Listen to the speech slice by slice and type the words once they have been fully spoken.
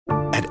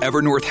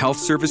Evernorth Health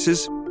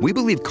Services, we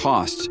believe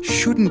costs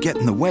shouldn't get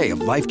in the way of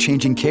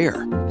life-changing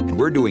care, and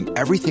we're doing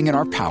everything in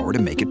our power to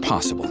make it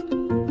possible.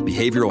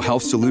 Behavioral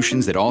health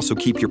solutions that also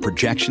keep your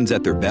projections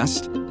at their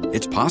best?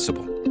 It's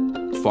possible.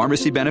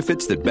 Pharmacy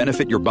benefits that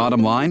benefit your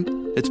bottom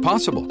line? It's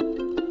possible.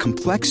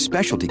 Complex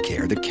specialty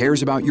care that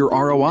cares about your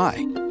ROI?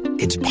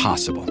 It's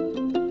possible.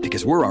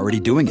 Because we're already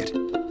doing it.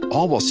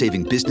 All while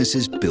saving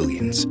businesses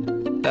billions.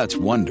 That's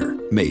Wonder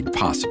made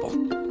possible.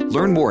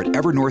 Learn more at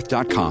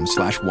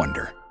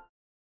evernorth.com/wonder.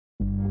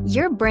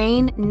 Your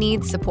brain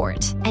needs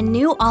support, and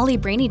new Ollie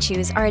Brainy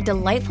Chews are a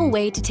delightful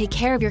way to take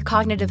care of your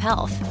cognitive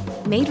health.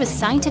 Made with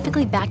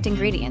scientifically backed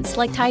ingredients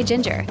like Thai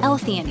ginger,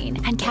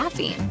 L-theanine, and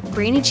caffeine,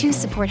 Brainy Chews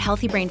support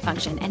healthy brain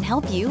function and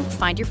help you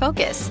find your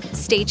focus,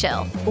 stay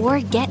chill, or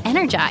get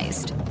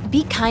energized.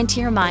 Be kind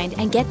to your mind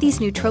and get these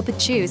nootropic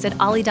chews at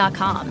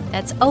ollie.com.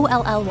 That's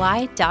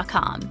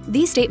OLLY.com.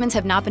 These statements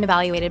have not been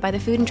evaluated by the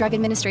Food and Drug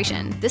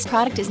Administration. This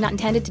product is not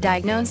intended to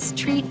diagnose,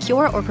 treat,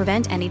 cure, or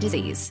prevent any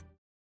disease.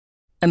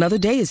 Another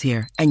day is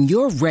here, and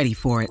you're ready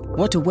for it.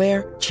 What to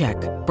wear? Check.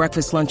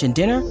 Breakfast, lunch, and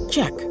dinner?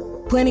 Check.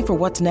 Planning for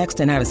what's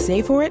next and how to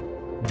save for it?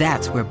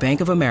 That's where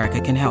Bank of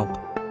America can help.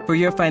 For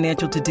your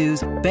financial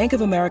to-dos, Bank of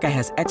America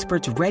has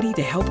experts ready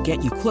to help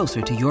get you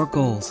closer to your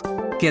goals.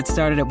 Get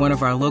started at one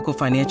of our local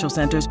financial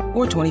centers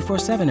or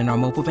 24/7 in our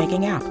mobile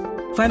banking app.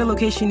 Find a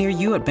location near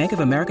you at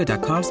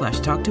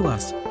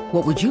bankofamerica.com/talktous.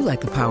 What would you like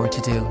the power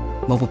to do?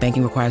 Mobile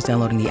banking requires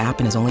downloading the app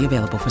and is only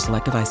available for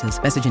select devices.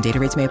 Message and data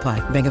rates may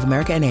apply. Bank of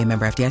America N.A.,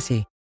 member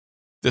FDIC.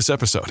 This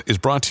episode is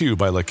brought to you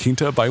by La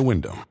Quinta by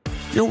Wyndham.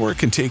 Your work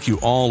can take you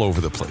all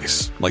over the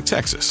place, like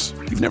Texas.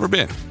 You've never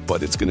been,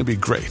 but it's going to be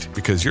great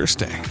because you're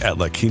staying at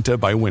La Quinta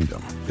by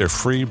Wyndham. Their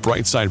free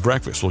Bright Side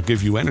breakfast will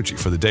give you energy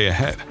for the day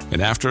ahead.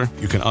 And after,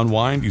 you can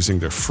unwind using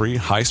their free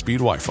high-speed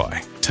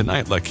Wi-Fi.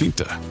 Tonight, La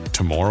Quinta.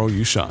 Tomorrow,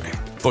 you shine.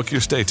 Book your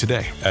stay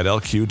today at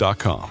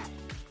LQ.com.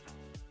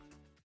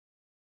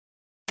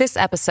 This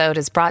episode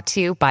is brought to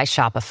you by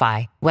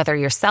Shopify. Whether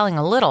you're selling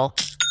a little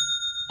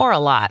or a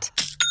lot,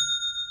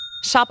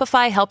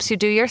 Shopify helps you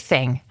do your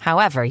thing,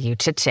 however you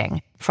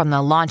cha-ching. From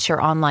the launch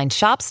your online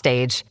shop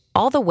stage,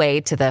 all the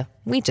way to the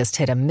we just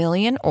hit 1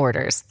 million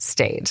orders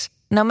stage.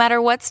 No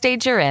matter what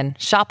stage you're in,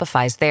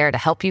 Shopify's there to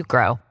help you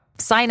grow.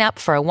 Sign up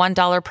for a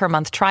 $1 per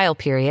month trial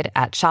period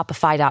at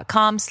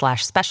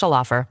shopify.com/special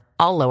offer,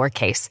 all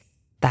lowercase.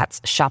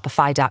 That's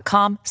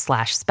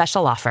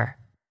shopify.com/special offer.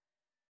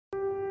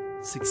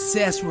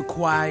 Success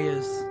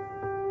requires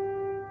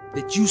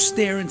that you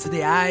stare into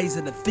the eyes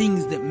of the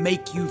things that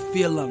make you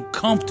feel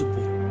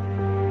uncomfortable.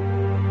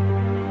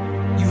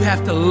 You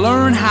have to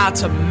learn how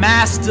to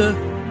master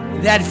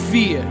that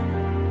fear.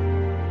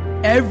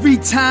 Every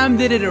time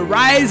that it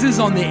arises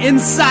on the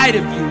inside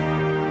of you,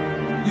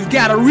 you've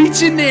got to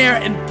reach in there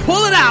and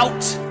pull it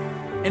out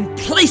and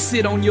place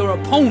it on your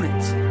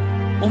opponent,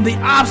 on the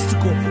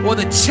obstacle or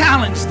the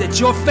challenge that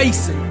you're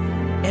facing.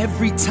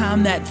 Every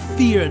time that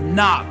fear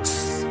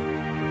knocks,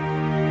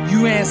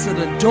 you answer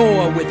the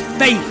door with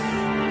faith.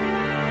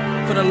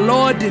 For the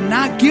Lord did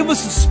not give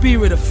us a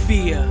spirit of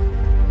fear,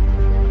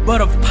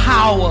 but of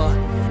power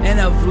and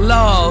of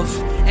love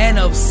and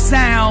of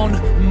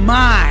sound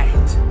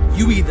mind.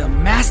 You either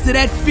master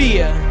that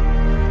fear,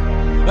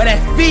 or that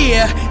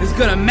fear is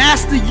gonna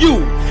master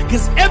you.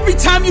 Because every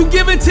time you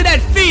give into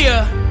that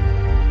fear,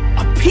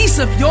 a piece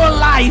of your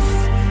life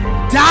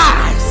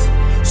dies.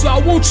 So I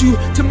want you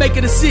to make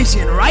a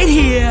decision right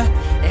here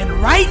and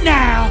right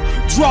now.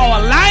 Draw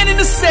a line in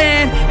the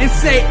sand and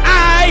say,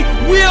 I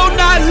will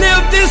not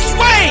live this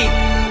way.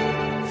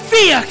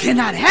 Fear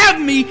cannot have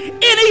me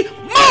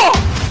anymore.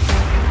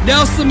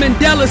 Nelson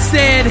Mandela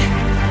said,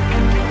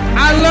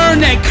 I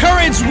learned that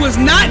courage was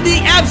not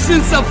the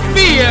absence of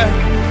fear,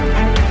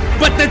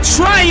 but the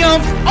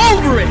triumph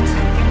over it.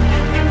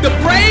 The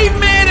brave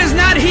man is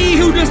not he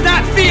who does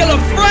not feel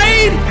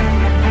afraid,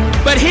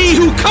 but he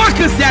who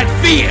conquers that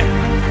fear.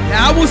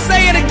 Now I will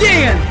say it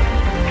again.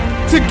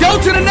 To go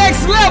to the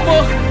next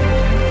level,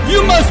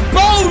 you must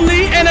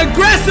boldly and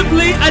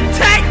aggressively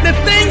attack the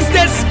things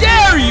that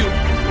scare you.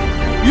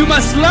 You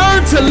must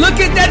learn to look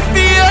at that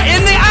fear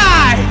in the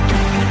eye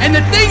and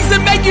the things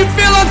that make you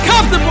feel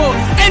uncomfortable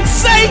and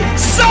say,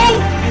 so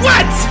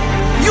what?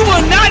 You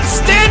will not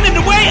stand in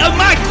the way of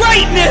my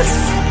greatness.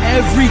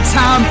 Every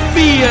time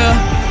fear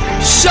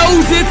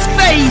shows its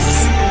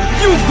face,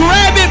 you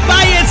grab it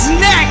by its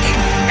neck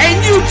and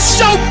you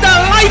choke the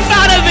life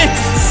out of it.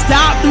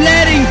 Stop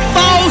letting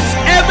false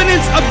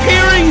evidence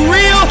appearing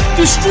real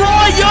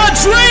destroy your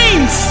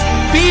dreams.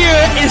 Fear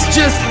is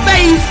just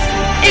faith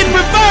in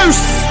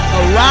reverse.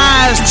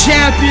 Arise,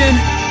 champion,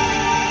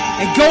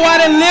 and go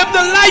out and live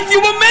the life you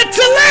were meant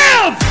to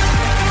live.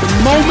 The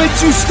moment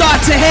you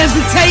start to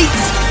hesitate,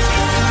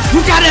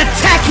 you gotta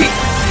attack it.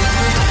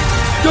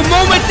 The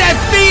moment that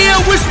fear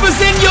whispers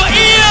in your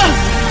ear,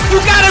 you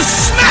gotta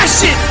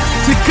smash it.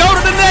 To go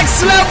to the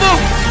next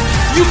level,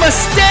 you must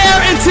stare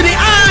into the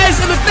eyes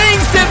of the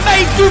things that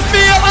make you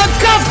feel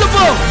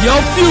uncomfortable. Your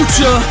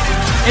future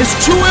is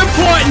too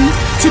important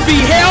to be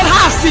held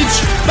hostage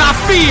by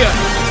fear.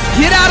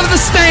 Get out of the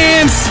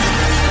stands.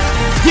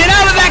 Get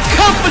out of that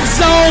comfort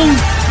zone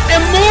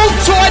and move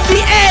toward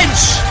the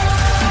edge.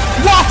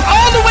 Walk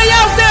all the way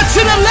out there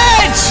to the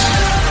ledge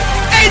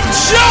and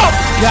jump.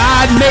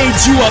 God made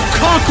you a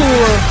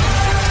conqueror.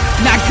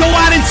 Now go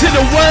out into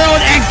the world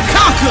and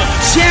conquer.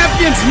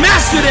 Champions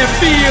master their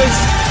fears.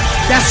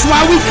 That's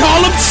why we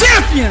call them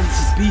champions.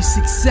 To be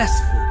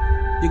successful,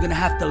 you're gonna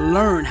have to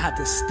learn how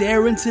to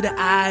stare into the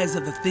eyes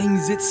of the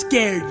things that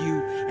scared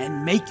you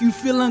and make you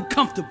feel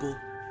uncomfortable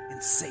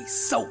and say,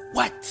 so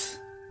what?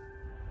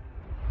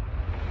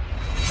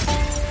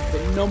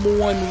 The number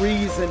one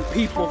reason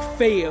people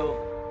fail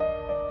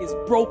is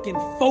broken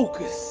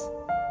focus.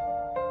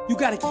 You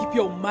gotta keep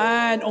your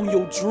mind on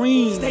your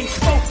dreams. Stay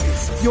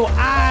focused. Your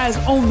eyes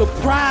on the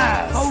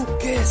prize.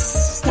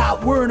 Focus.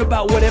 Stop worrying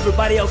about what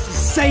everybody else is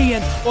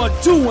saying or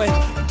doing.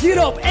 Get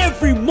up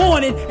every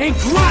morning and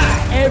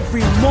grind.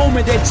 Every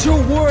moment that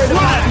you're worried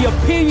about the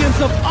opinions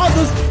of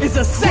others is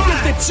a second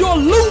that you're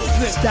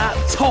losing. Stop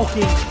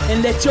talking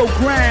and let your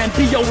grind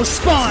be your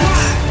response.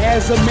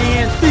 As a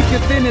man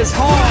thinketh in his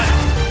heart,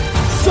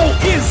 so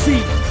is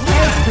he.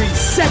 Every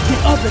second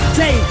of the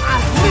day, I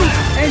think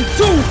and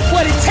do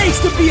what it takes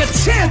to be a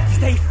champ.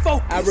 Stay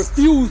focused. I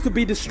refuse to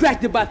be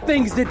distracted by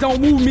things that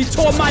don't move me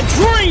toward my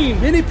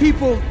dream. Many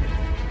people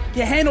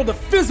can handle the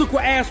physical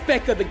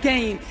aspect of the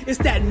game. It's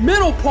that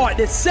mental part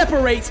that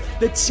separates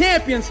the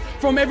champions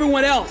from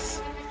everyone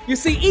else. You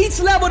see, each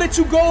level that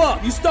you go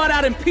up, you start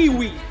out in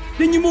Pee-wee.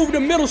 Then you move to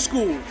middle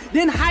school,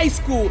 then high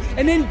school,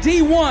 and then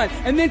D1,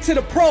 and then to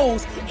the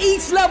pros.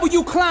 Each level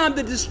you climb,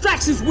 the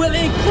distractions will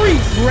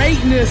increase.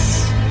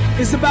 Greatness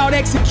is about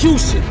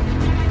execution.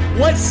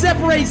 What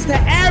separates the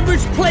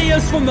average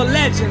players from the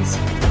legends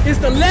is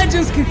the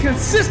legends can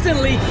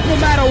consistently, no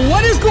matter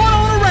what is going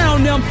on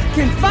around them,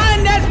 can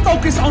find that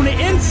focus on the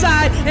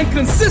inside and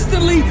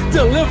consistently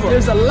deliver.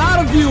 There's a lot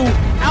of you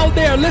out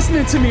there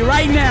listening to me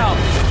right now,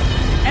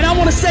 and I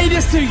want to say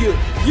this to you.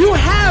 You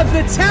have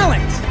the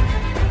talent.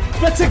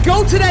 But to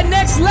go to that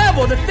next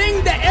level, the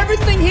thing that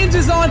everything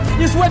hinges on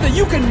is whether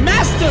you can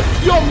master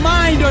your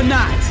mind or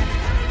not.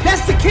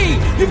 That's the key.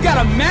 You've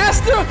got to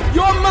master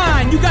your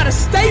mind. You got to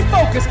stay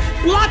focused,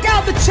 block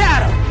out the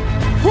chatter,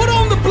 put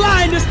on the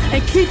blinders,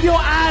 and keep your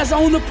eyes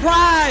on the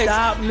prize.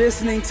 Stop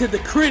listening to the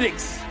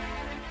critics.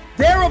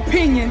 Their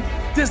opinion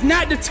does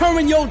not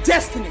determine your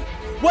destiny.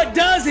 What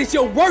does is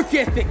your work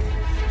ethic,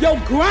 your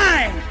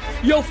grind,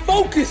 your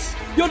focus,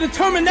 your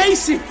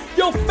determination,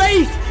 your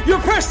faith, your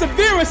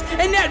perseverance,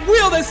 and that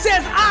will that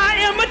says, I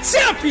am a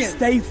champion.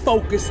 Stay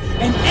focused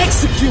and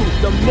execute.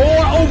 The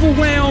more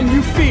overwhelmed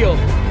you feel,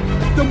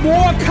 the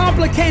more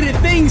complicated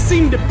things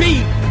seem to be,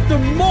 the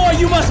more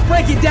you must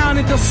break it down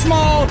into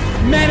small,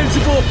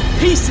 manageable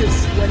pieces.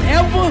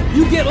 Whenever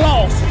you get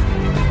lost,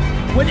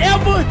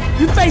 whenever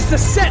you face a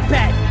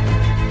setback,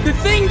 the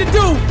thing to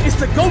do is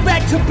to go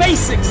back to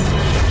basics.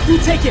 You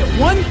take it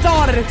one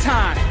thought at a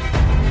time,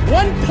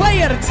 one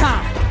play at a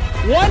time,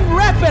 one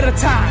rep at a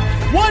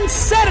time, one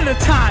set at a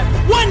time,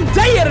 one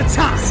day at a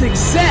time.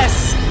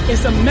 Success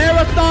is a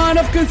marathon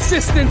of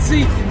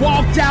consistency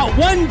walked out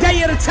one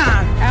day at a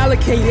time.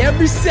 Allocate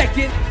every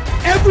second,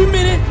 every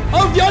minute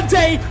of your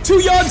day to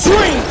your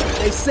dream.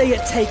 They say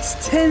it takes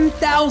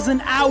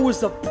 10,000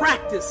 hours of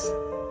practice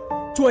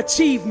to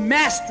achieve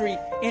mastery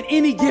in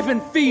any given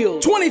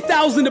field.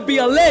 20,000 to be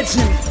a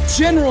legend.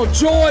 General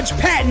George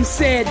Patton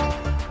said,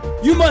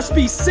 you must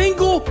be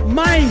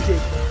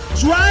single-minded.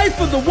 Drive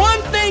for the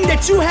one thing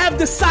that you have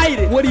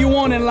decided. What do you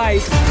want in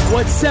life?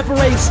 What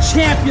separates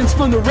champions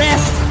from the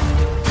rest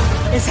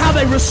is how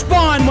they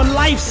respond when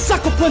life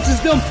sucker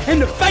punches them in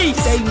the face.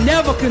 They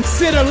never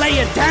consider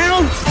laying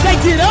down. They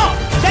get up.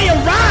 They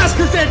arise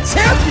because they're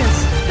champions.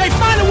 They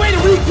find a way to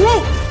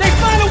regroup. They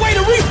find a way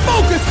to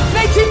refocus.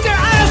 They keep their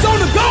eyes on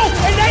the goal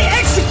and they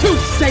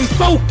execute. Stay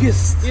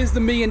focused. Here's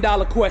the $1 million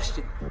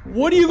question.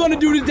 What are you going to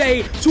do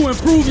today to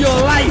improve your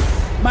life?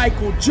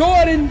 Michael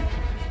Jordan,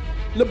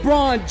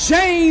 LeBron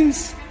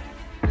James,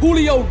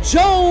 Julio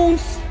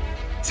Jones,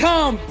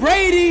 Tom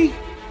Brady,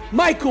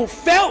 Michael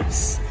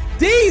Phelps.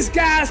 These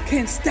guys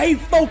can stay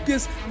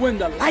focused when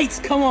the lights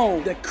come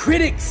on. The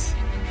critics,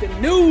 the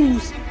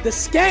news, the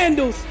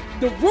scandals,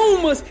 the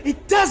rumors,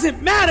 it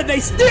doesn't matter, they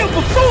still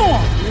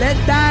perform. Let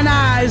thine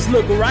eyes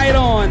look right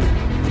on,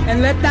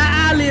 and let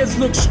thy eyelids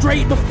look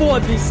straight before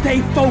thee.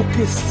 Stay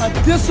focused.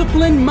 A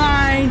disciplined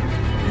mind,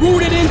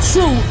 rooted in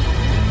truth,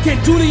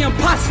 can do the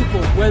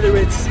impossible. Whether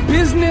it's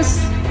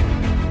business,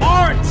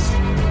 arts,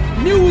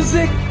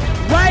 music,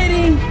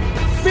 writing,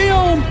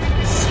 film,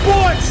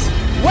 sports,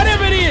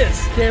 whatever it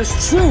is, there's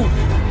truth,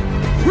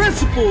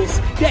 principles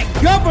that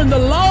govern the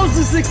laws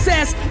of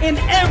success in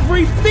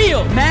every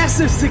field.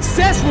 Massive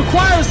success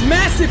requires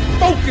massive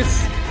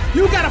focus.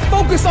 You gotta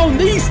focus on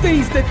these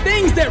things, the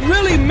things that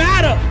really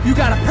matter. You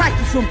gotta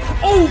practice them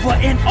over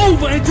and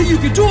over until you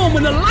can do them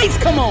when the lights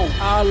come on.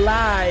 Our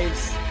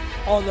lives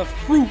are the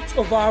fruit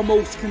of our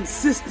most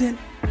consistent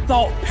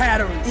thought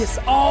patterns. It's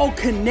all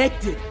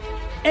connected.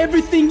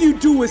 Everything you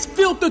do is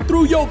filtered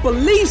through your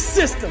belief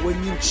system.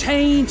 When you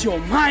change your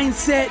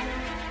mindset,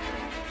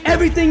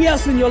 everything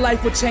else in your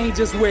life will change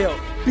as well.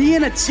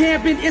 Being a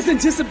champion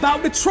isn't just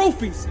about the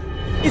trophies.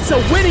 It's a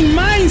winning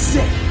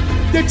mindset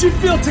that you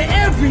filter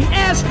every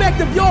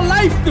aspect of your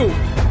life through.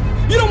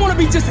 You don't want to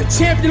be just a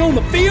champion on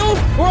the field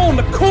or on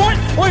the court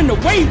or in the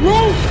weight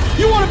room.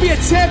 You want to be a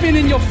champion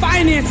in your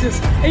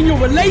finances, in your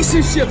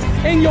relationships,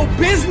 in your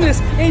business,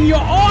 in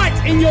your art,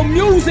 in your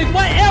music.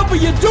 Whatever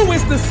you do,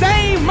 it's the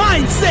same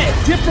mindset.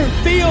 Different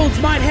fields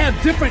might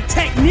have different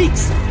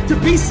techniques to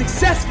be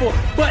successful,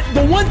 but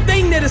the one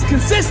thing that is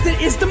consistent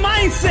is the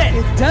mindset.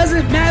 It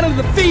doesn't matter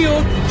the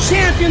field.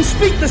 Champions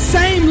speak the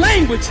same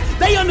language.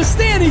 They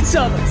understand each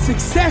other.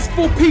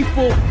 Successful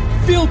people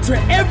filter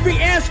every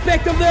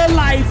aspect of their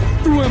life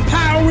through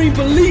empowering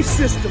belief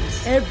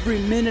systems. Every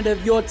minute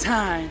of your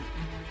time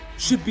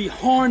should be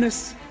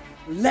harnessed,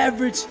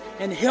 leveraged,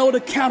 and held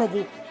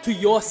accountable to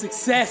your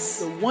success.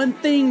 The one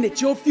thing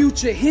that your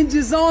future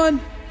hinges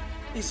on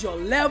is your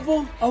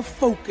level of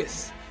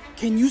focus.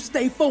 Can you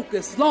stay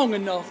focused long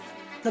enough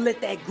to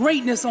let that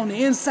greatness on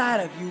the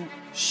inside of you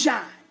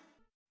shine?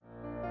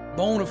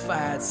 Bona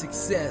fide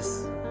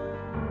success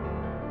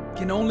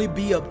can only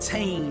be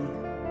obtained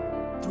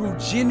through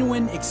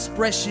genuine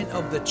expression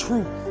of the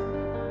truth.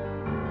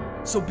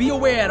 So be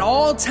aware at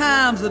all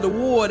times of the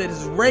war that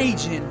is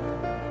raging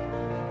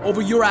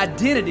over your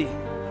identity.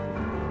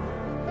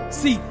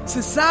 See,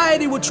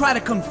 society will try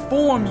to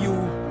conform you,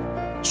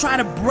 try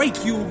to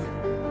break you,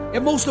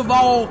 and most of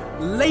all,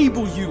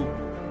 label you.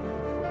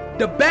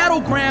 The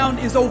battleground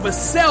is over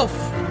self,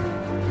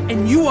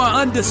 and you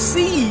are under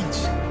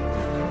siege.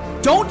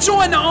 Don't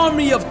join the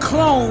army of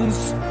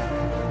clones.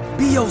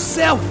 Be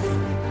yourself.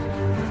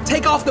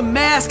 Take off the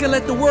mask and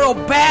let the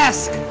world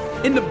bask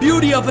in the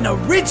beauty of an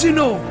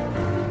original.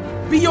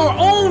 Be your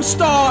own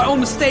star on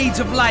the stage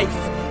of life.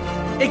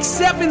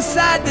 Accept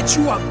inside that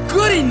you are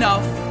good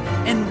enough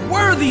and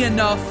worthy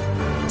enough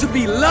to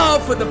be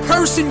loved for the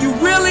person you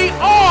really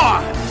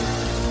are.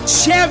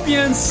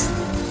 Champions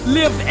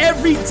live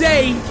every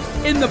day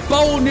in the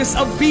boldness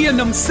of being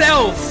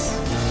themselves.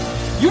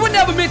 You were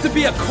never meant to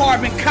be a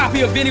carbon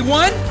copy of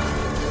anyone.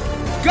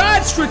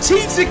 God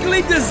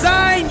strategically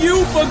designed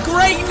you for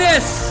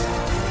greatness.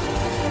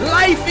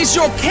 Life is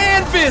your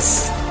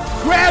canvas.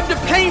 Grab the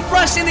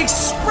paintbrush and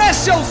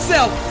express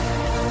yourself.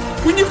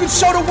 When you can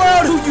show the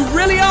world who you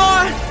really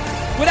are,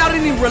 without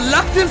any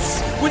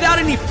reluctance, without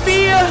any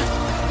fear,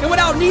 and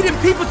without needing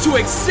people to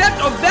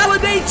accept or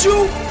validate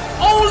you,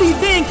 only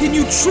then can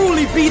you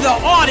truly be the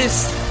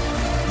artist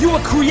you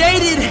were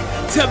created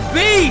to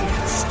be.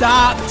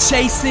 Stop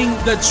chasing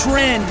the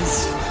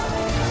trends.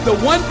 The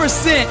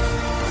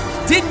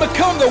 1% didn't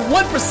become the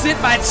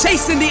 1% by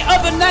chasing the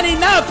other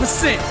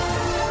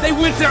 99%. They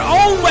went their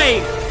own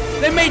way.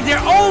 They made their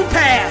own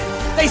path.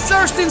 They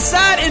searched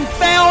inside and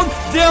found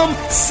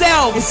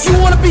themselves. If you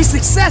want to be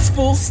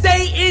successful,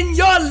 stay in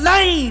your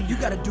lane. You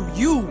gotta do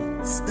you.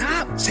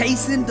 Stop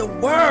chasing the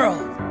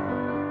world.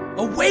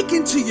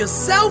 Awaken to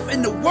yourself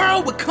and the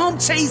world will come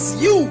chase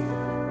you.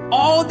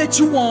 All that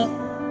you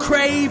want,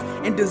 crave,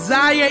 and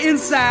desire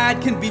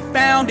inside can be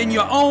found in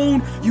your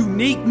own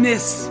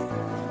uniqueness.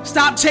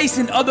 Stop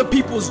chasing other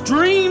people's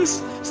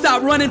dreams.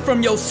 Stop running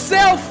from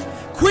yourself.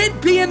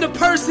 Quit being the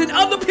person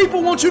other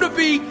people want you to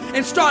be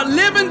and start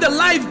living the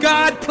life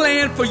God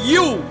planned for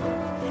you.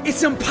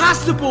 It's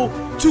impossible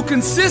to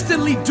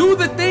consistently do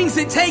the things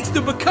it takes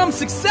to become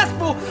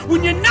successful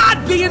when you're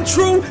not being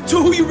true to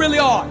who you really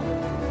are.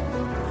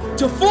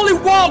 To fully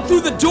walk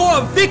through the door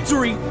of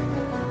victory,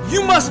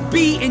 you must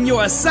be in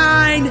your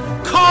assigned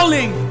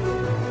calling.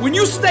 When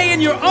you stay in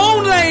your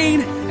own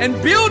lane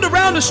and build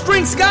around the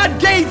strengths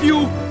God gave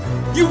you,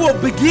 you will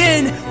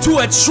begin to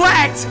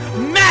attract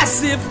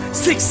massive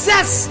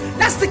success.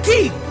 That's the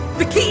key.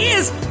 The key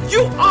is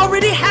you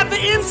already have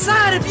it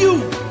inside of you.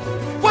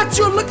 What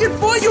you're looking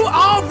for, you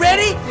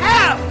already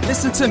have.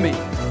 Listen to me.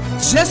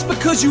 Just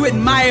because you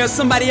admire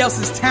somebody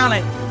else's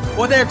talent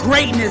or their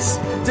greatness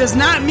does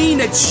not mean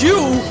that you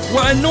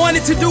were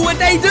anointed to do what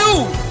they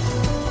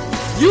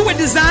do. You were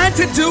designed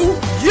to do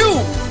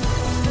you.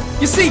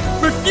 You see,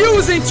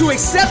 refusing to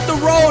accept the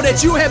role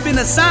that you have been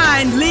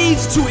assigned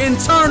leads to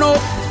internal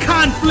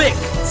conflict.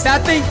 So I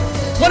think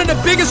one of the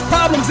biggest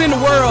problems in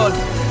the world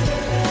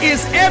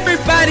is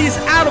everybody's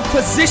out of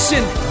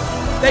position.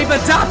 They've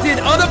adopted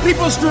other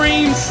people's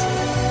dreams,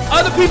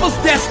 other people's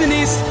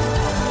destinies,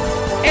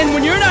 and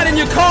when you're not in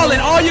your calling,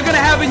 all you're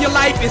gonna have in your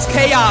life is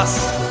chaos.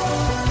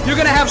 You're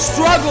gonna have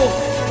struggle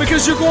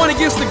because you're going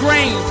against the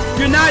grain.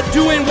 You're not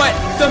doing what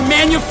the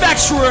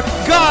manufacturer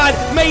God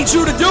made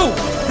you to do.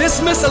 This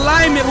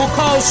misalignment will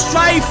cause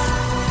strife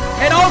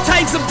and all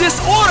types of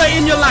disorder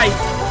in your life.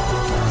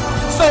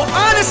 So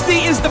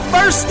honesty is the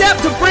first step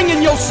to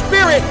bringing your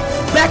spirit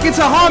back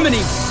into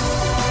harmony.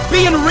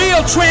 Being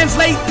real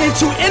translates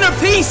into inner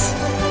peace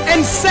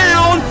and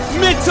sound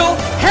mental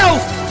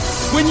health.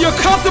 When you're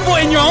comfortable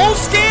in your own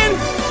skin,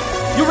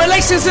 your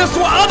relationships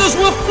with others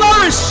will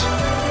flourish.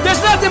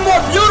 There's nothing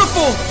more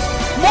beautiful,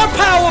 more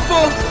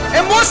powerful,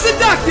 and more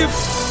seductive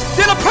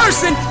than a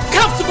person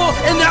comfortable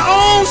in their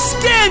own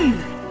skin.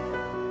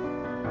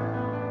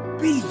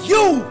 Be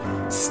you.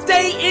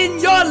 Stay in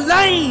your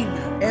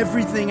lane.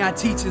 Everything I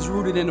teach is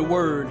rooted in the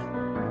word.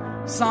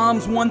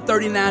 Psalms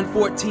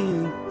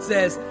 139:14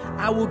 says,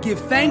 I will give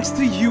thanks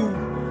to you,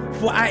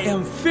 for I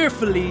am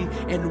fearfully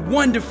and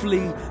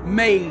wonderfully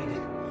made.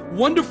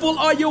 Wonderful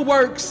are your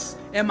works,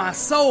 and my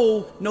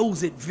soul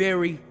knows it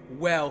very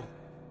well.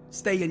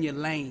 Stay in your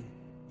lane.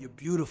 You're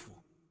beautiful.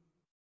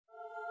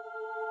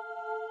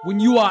 When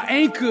you are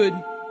anchored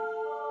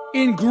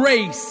in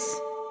grace,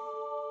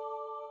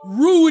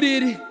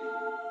 rooted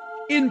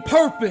in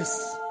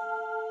purpose,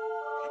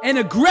 and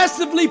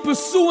aggressively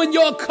pursuing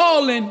your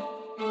calling,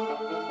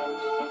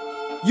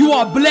 you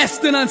are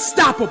blessed and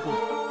unstoppable.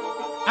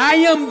 I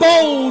am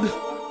bold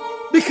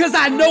because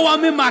I know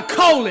I'm in my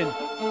calling.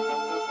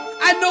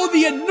 I know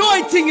the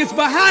anointing is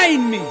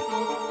behind me.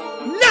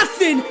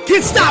 Nothing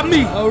can stop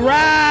me.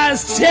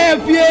 Arise,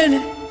 champion.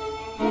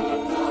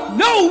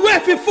 No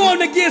weapon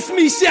formed against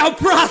me shall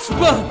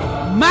prosper.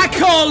 My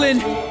calling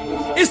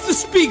is to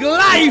speak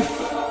life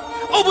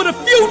over the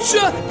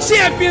future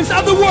champions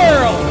of the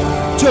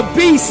world. To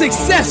be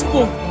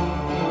successful,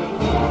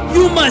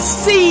 you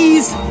must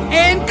seize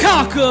and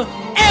conquer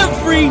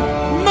every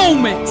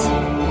moment,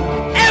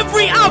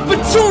 every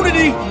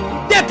opportunity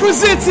that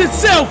presents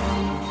itself.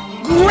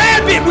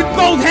 Grab it with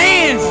both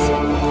hands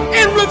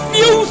and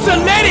refuse to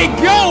let it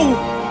go.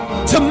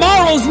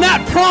 Tomorrow's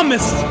not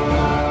promised,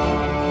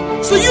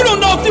 so you don't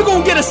know if you're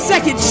gonna get a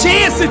second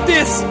chance at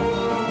this.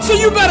 So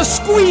you better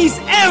squeeze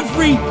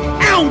every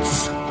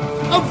ounce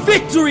of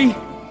victory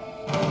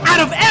out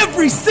of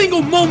every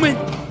single moment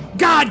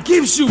God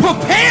gives you.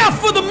 Prepare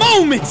for the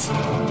moment.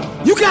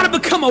 You gotta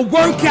become a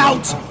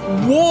workout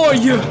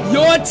warrior.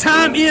 Your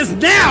time is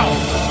now.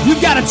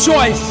 You've got a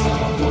choice.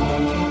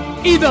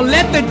 Either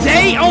let the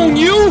day own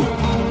you,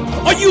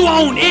 or you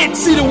own it.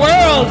 See, the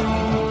world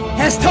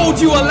has told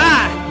you a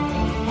lie.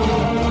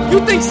 You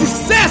think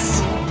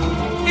success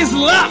is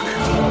luck.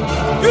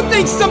 You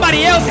think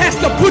somebody else has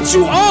to put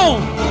you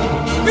on.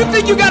 You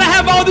think you gotta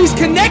have all these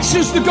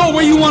connections to go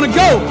where you wanna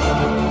go.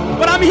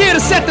 But I'm here to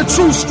set the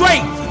truth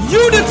straight.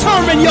 You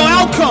determine your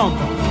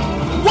outcome.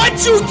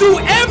 What you do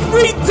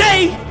every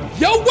day,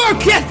 your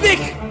work ethic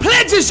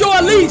pledges your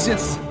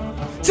allegiance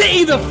to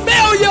either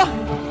failure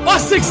or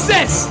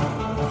success.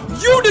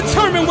 You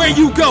determine where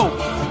you go.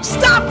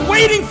 Stop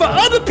waiting for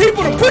other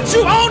people to put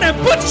you on and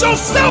put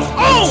yourself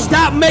on.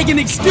 Stop making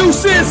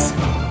excuses.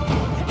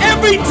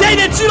 Every day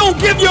that you don't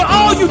give your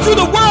all, you do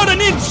the world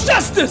an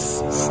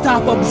injustice.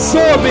 Stop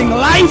absorbing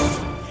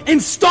life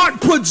and start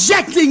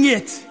projecting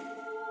it.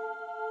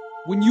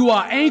 When you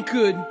are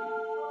anchored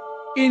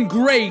in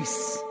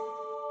grace,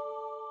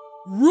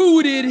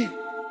 rooted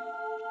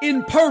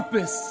in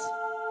purpose,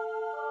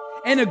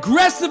 and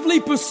aggressively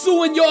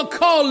pursuing your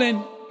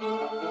calling,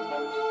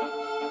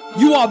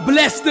 you are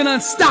blessed and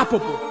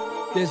unstoppable.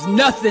 There's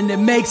nothing that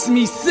makes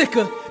me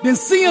sicker than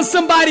seeing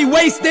somebody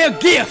waste their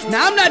gift.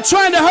 Now, I'm not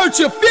trying to hurt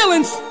your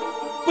feelings,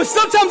 but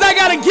sometimes I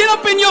gotta get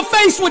up in your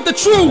face with the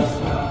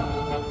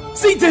truth.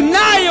 See,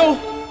 denial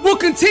will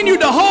continue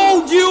to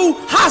hold you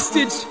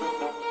hostage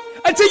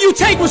until you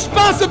take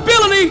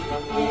responsibility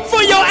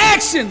for your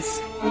actions.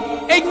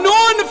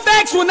 Ignoring the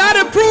facts will not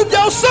improve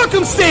your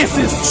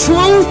circumstances.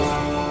 Truth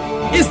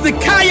is the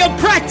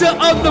chiropractor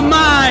of the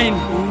mind.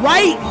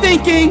 Right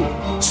thinking,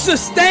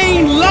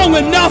 sustained long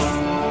enough,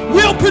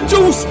 will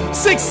produce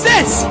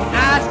success.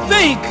 I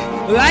think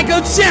like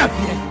a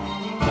champion.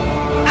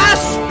 I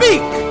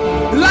speak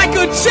like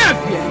a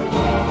champion.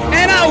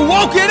 And I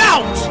walk it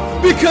out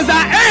because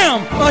I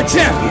am a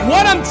champion.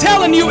 What I'm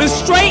telling you is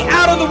straight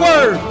out of the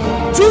word.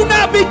 Do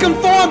not be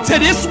conformed to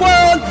this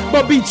world,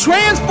 but be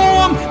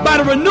transformed by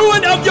the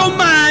renewing of your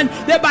mind,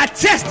 that by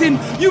testing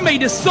you may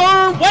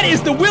discern what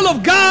is the will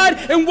of God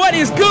and what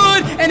is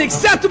good and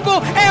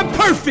acceptable and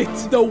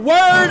perfect. The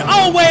word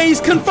always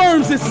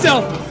confirms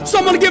itself. So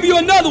I'm going to give you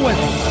another one.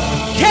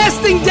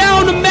 Casting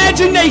down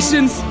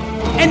imaginations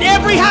and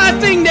every high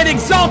thing that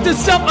exalts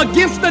itself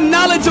against the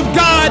knowledge of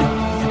God,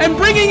 and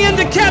bringing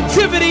into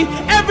captivity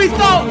every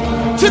thought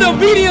to the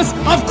obedience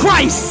of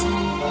Christ.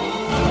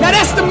 Now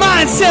that's the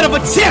mindset of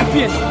a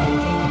champion.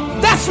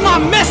 That's my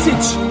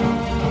message.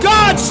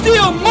 God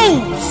still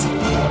moves.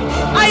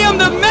 I am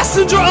the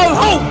messenger of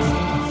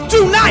hope.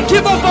 Do not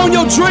give up on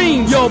your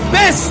dreams. Your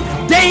best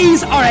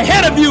days are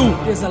ahead of you.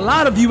 There's a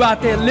lot of you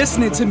out there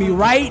listening to me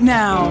right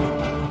now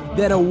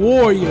that are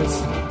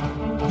warriors.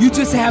 You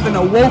just haven't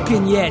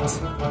awoken yet.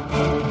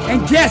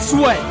 And guess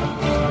what?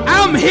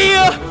 I'm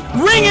here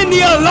ringing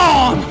the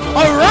alarm.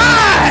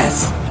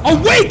 Arise!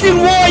 Awaken,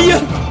 warrior!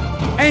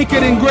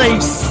 Anchored in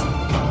grace,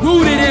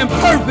 rooted in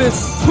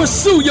purpose,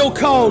 pursue your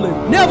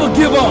calling. Never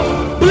give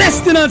up.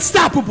 Blessed and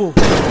unstoppable.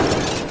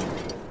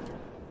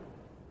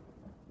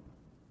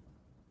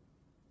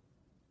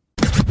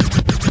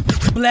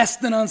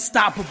 Blessed and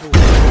unstoppable.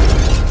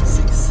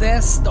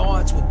 Success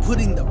starts with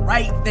putting the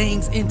right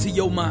things into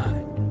your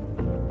mind.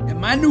 And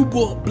my new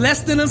book,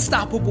 Blessed and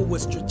Unstoppable,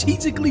 was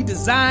strategically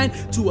designed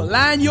to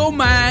align your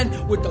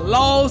mind with the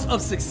laws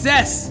of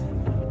success.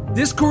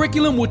 This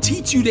curriculum will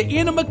teach you the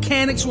inner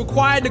mechanics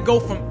required to go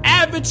from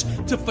average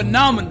to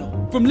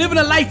phenomenal, from living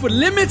a life with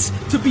limits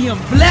to being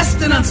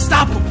blessed and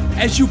unstoppable.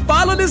 As you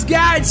follow this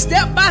guide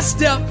step by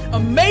step,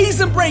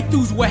 amazing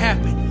breakthroughs will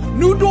happen.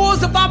 New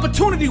doors of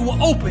opportunity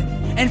will open,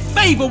 and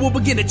favor will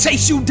begin to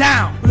chase you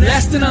down.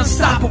 Blessed and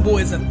Unstoppable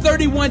is a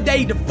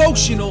 31-day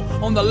devotional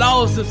on the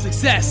laws of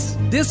success.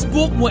 This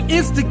book will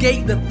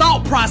instigate the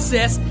thought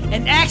process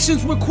and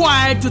actions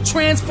required to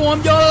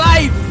transform your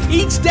life.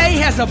 Each day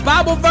has a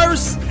Bible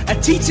verse, a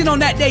teaching on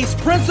that day's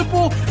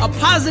principle, a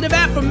positive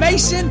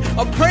affirmation,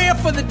 a prayer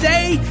for the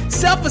day,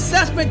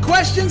 self-assessment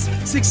questions,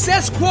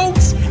 success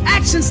quotes,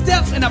 action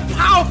steps, and a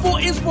powerful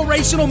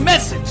inspirational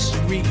message.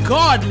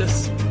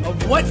 Regardless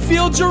of what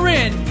field you're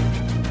in,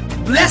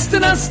 Blessed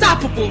and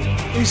Unstoppable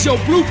is your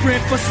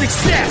blueprint for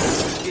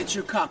success. Get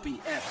your copy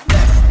at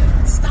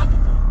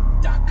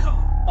blessedandunstoppable.com.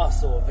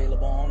 Also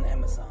available on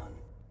Amazon.